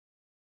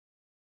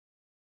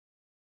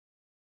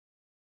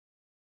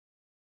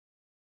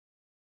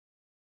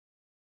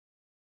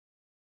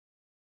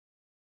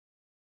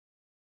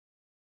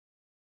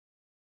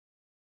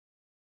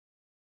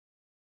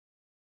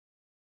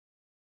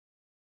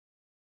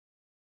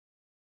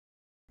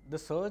The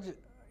surge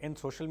in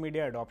social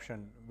media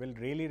adoption will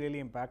really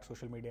impact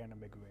social media in a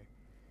big way.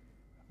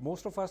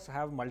 Most of us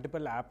have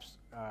multiple apps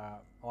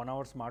on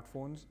our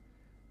smartphones.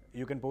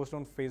 You can post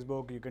on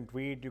Facebook, you can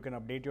tweet, you can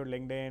update your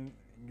LinkedIn,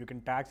 you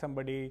can tag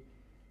somebody.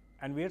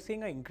 And we are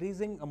seeing an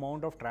increasing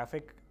amount of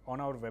traffic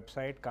on our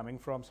website coming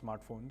from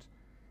smartphones.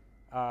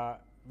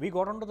 We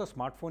got onto the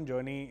smartphone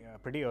journey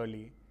pretty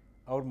early.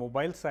 Our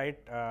mobile site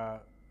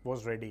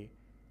was ready,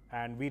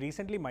 and we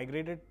recently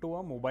migrated to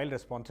a mobile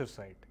responsive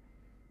site,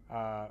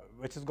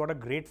 which has got a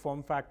great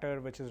form factor,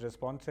 which is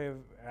responsive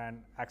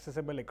and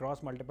accessible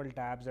across multiple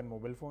tabs and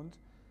mobile phones.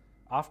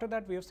 After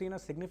that, we have seen a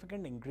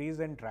significant increase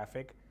in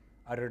traffic,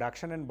 a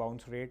reduction in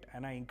bounce rate,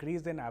 and an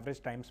increase in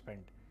average time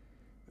spent.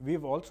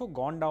 We've also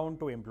gone down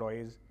to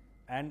employees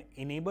and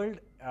enabled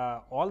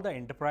all the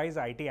enterprise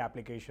IT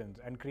applications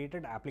and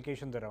created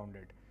applications around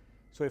it.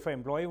 So if an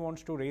employee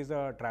wants to raise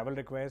a travel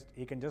request,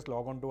 he can just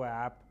log on to an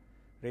app,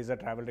 raise a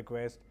travel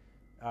request.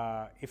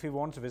 If he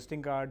wants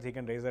visiting cards, he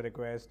can raise a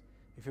request.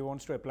 If he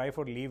wants to apply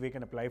for leave, he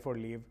can apply for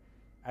leave.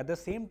 At the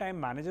same time,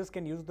 managers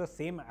can use the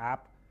same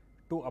app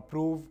to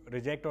approve,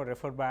 reject, or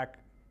refer back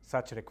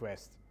such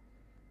requests.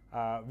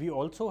 We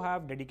also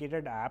have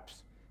dedicated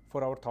apps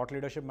for our Thought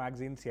Leadership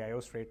magazine,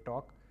 CIO Straight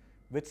Talk,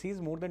 which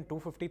sees more than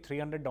 250,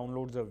 300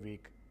 downloads a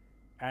week,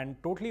 and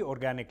totally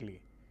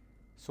organically.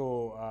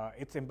 So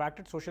it's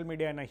impacted social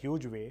media in a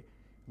huge way,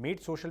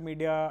 made social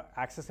media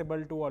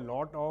accessible to a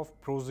lot of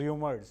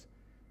prosumers.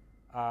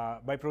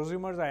 By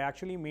prosumers, I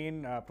actually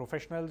mean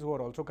professionals who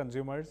are also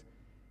consumers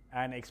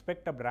and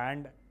expect a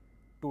brand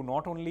to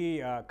not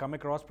only come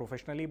across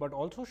professionally, but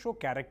also show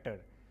character,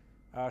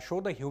 show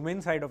the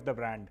human side of the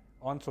brand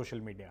on social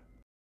media.